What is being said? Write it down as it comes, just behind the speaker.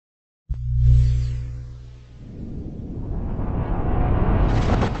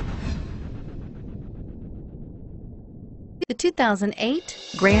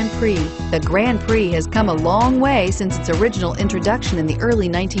2008 Grand Prix. The Grand Prix has come a long way since its original introduction in the early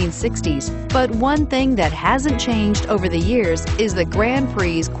 1960s, but one thing that hasn't changed over the years is the Grand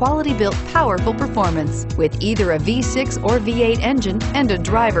Prix's quality-built, powerful performance. With either a V6 or V8 engine and a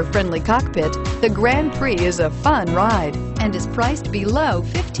driver-friendly cockpit, the Grand Prix is a fun ride and is priced below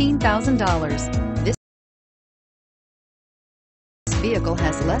 $15,000. This vehicle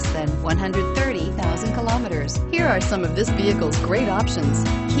has less than 130,000 kilometers. Here are some of this vehicle's great options: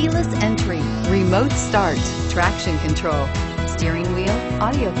 keyless entry, remote start, traction control, steering wheel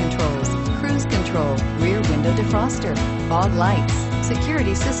audio controls, cruise control, rear window defroster, fog lights,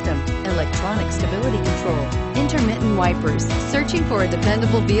 security system, electronic stability control, intermittent wipers. Searching for a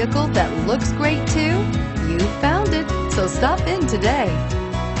dependable vehicle that looks great too? You found it, so stop in today.